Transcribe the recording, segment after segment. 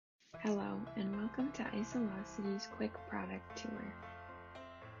Hello and welcome to Isolocity's quick product tour.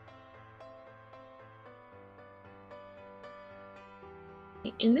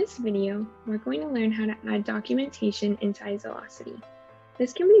 In this video, we're going to learn how to add documentation into Isolocity.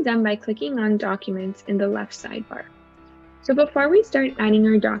 This can be done by clicking on Documents in the left sidebar. So before we start adding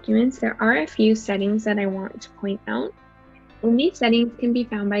our documents, there are a few settings that I want to point out. And these settings can be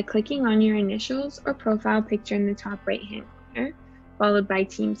found by clicking on your initials or profile picture in the top right-hand corner, followed by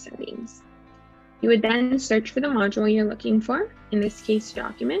Team Settings. You would then search for the module you're looking for, in this case,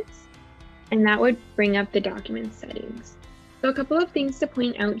 Documents, and that would bring up the document settings. So a couple of things to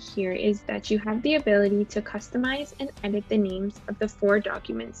point out here is that you have the ability to customize and edit the names of the 4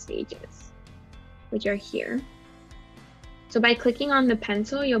 document stages, which are here. So by clicking on the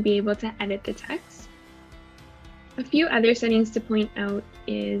pencil, you'll be able to edit the text. A few other settings to point out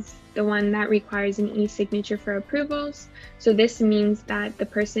is the one that requires an e-signature for approvals. So this means that the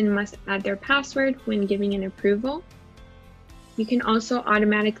person must add their password when giving an approval. You can also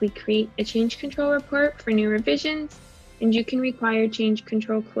automatically create a change control report for new revisions, and you can require change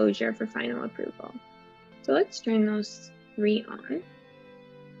control closure for final approval. So let's turn those 3 on.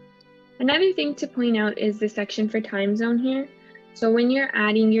 Another thing to point out is the section for time zone here. So when you're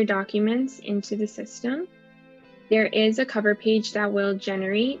adding your documents into the system, there is a cover page that will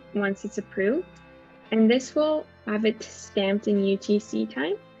generate once it's approved, and this will have it stamped in UTC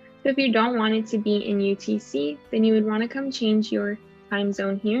time. So if you don't want it to be in UTC, then you would want to come change your time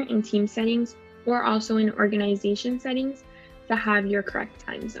zone here in team settings or also in organization settings to have your correct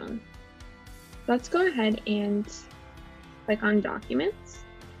time zone. Let's go ahead and click on Documents.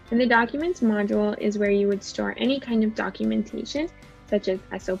 And the Documents module is where you would store any kind of documentation, such as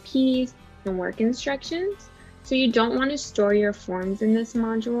SOPs and work instructions. So you don't want to store your forms in this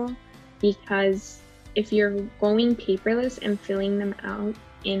module, because if you're going paperless and filling them out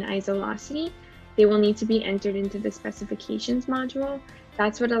in Isolocity, they will need to be entered into the specifications module.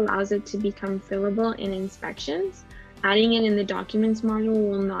 That's what allows it to become fillable in inspections. Adding it in the documents module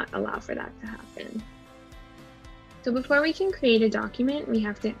will not allow for that to happen. So before we can create a document, we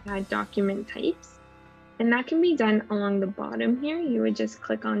have to add document types. And that can be done along the bottom here. You would just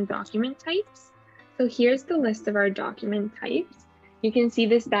click on document types. So here's the list of our document types. You can see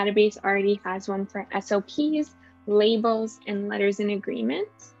this database already has one for SOPs, labels, and letters and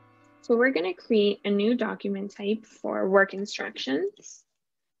agreements. So we're going to create a new document type for work instructions.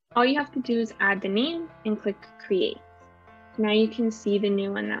 All you have to do is add the name and click Create. Now you can see the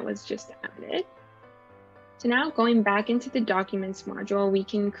new one that was just added. So now going back into the Documents module, we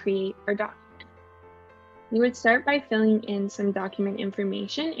can create our document. You would start by filling in some document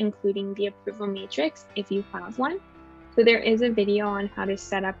information, including the approval matrix if you have one. So there is a video on how to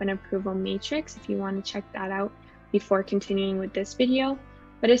set up an approval matrix if you want to check that out before continuing with this video.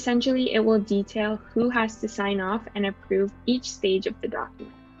 But essentially, it will detail who has to sign off and approve each stage of the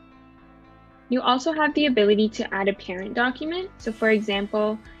document. You also have the ability to add a parent document. So for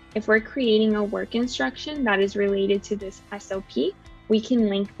example, if we're creating a work instruction that is related to this SOP, we can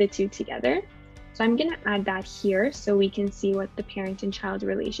link the two together. So I'm going to add that here so we can see what the parent and child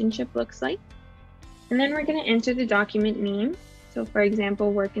relationship looks like. And then we're going to enter the document name. So for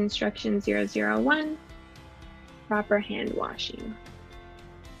example, work instruction 001, proper hand washing.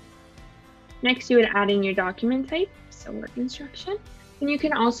 Next, you would add in your document type, so work instruction. And you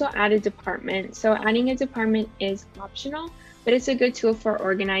can also add a department. So adding a department is optional, but it's a good tool for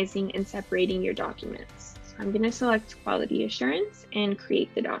organizing and separating your documents. So I'm going to select quality assurance and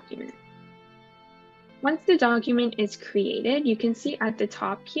create the document. Once the document is created, you can see at the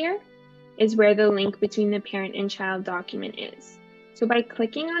top here is where the link between the parent and child document is. So by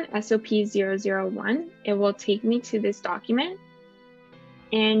clicking on SOP 001, it will take me to this document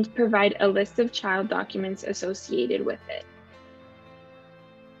and provide a list of child documents associated with it.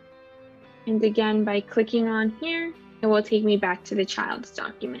 And again, by clicking on here, it will take me back to the child's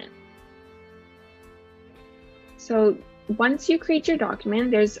document. So once you create your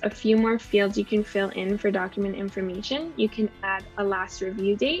document, there's a few more fields you can fill in for document information. You can add a last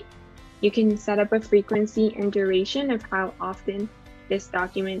review date. You can set up a frequency and duration of how often this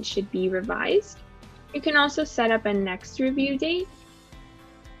document should be revised. You can also set up a next review date.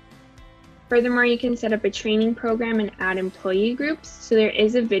 Furthermore, you can set up a training program and add employee groups. So there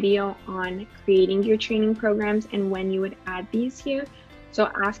is a video on creating your training programs and when you would add these here.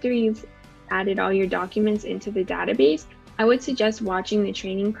 So after you've added all your documents into the database, I would suggest watching the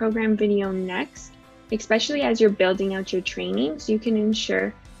training program video next, especially as you're building out your training, so you can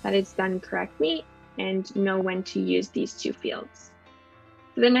ensure that it's done correctly and know when to use these 2 fields.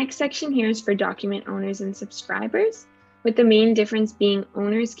 So the next section here is for document owners and subscribers. with the main difference being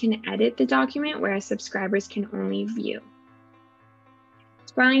owners can edit the document, whereas subscribers can only view.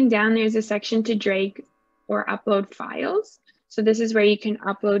 Scrolling down, there's a section to drag or upload files. So this is where you can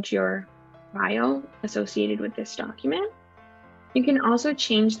upload your file associated with this document. You can also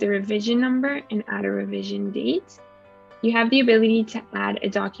change the revision number and add a revision date. You have the ability to add a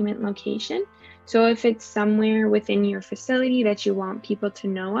document location. So if it's somewhere within your facility that you want people to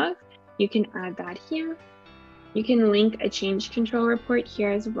know of, you can add that here. You can link a change control report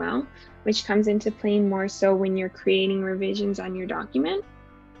here as well, which comes into play more so when you're creating revisions on your document.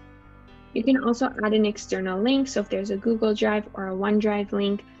 You can also add an external link. So if there's a Google Drive or a OneDrive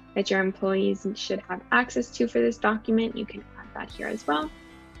link that your employees should have access to for this document, you can add that here as well.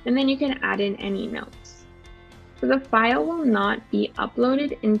 And then you can add in any notes. So the file will not be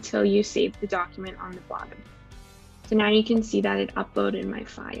uploaded until you save the document on the bottom. So now you can see that it uploaded my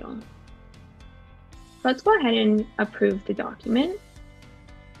file. Let's go ahead and approve the document.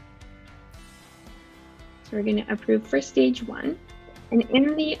 So we're going to approve for stage 1. And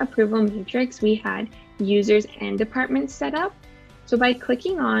in the approval matrix, we had users and departments set up. So by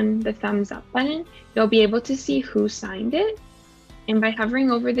clicking on the thumbs up button, you'll be able to see who signed it. And by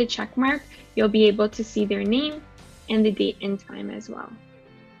hovering over the check mark, you'll be able to see their name and the date and time as well.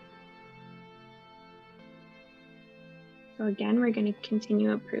 So again, we're going to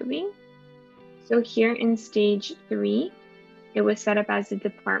continue approving. So here in stage 3, it was set up as a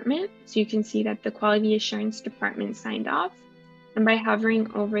department. So you can see that the quality assurance department signed off. And by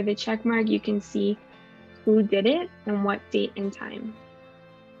hovering over the check mark, you can see who did it and what date and time.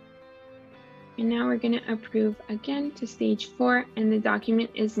 And now we're going to approve again to stage 4, and the document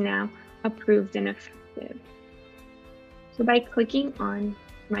is now approved and effective. So by clicking on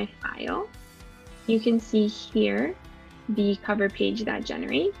my file, you can see here the cover page that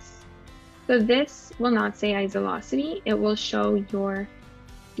generates. So this will not say Isolocity, it will show your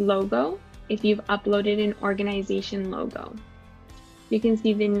logo if you've uploaded an organization logo. You can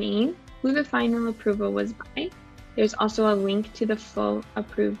see the name, who the final approval was by. There's also a link to the full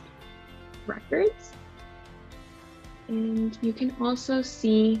approved records. And you can also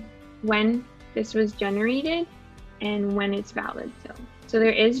see when this was generated and when it's valid still. So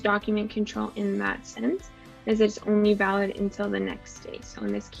there is document control in that sense, as it's only valid until the next day. So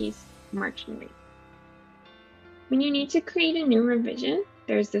in this case, March 9th. When you need to create a new revision,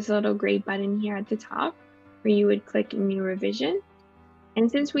 there's this little gray button here at the top where you would click New Revision. And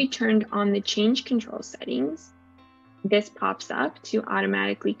since we turned on the change control settings, this pops up to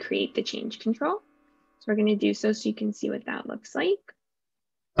automatically create the change control. So we're going to do so you can see what that looks like.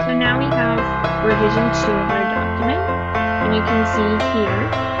 So now we have revision 2 of our document, and you can see here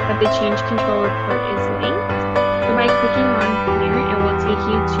that the change control report is linked. So by clicking on here, it will take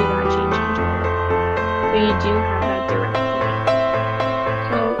you to that change control report. So you do have that direct link.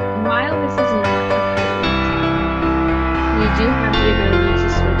 So while this is not approved, you do have the ability to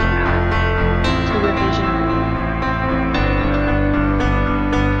switch back to revision 1.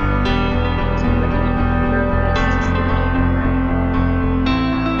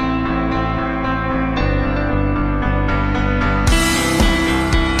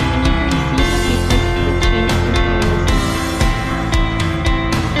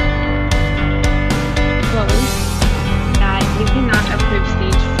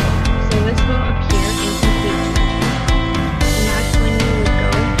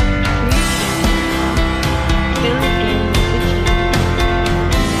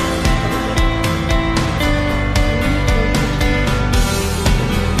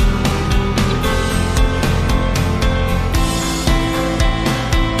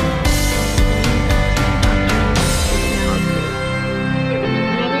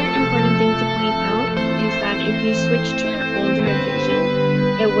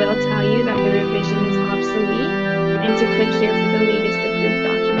 It will tell you that the revision is obsolete and to click here for the latest approved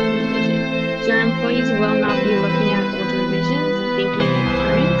document revision. So your employees will not be looking at old revisions, thinking they're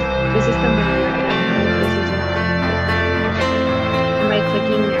current. This is the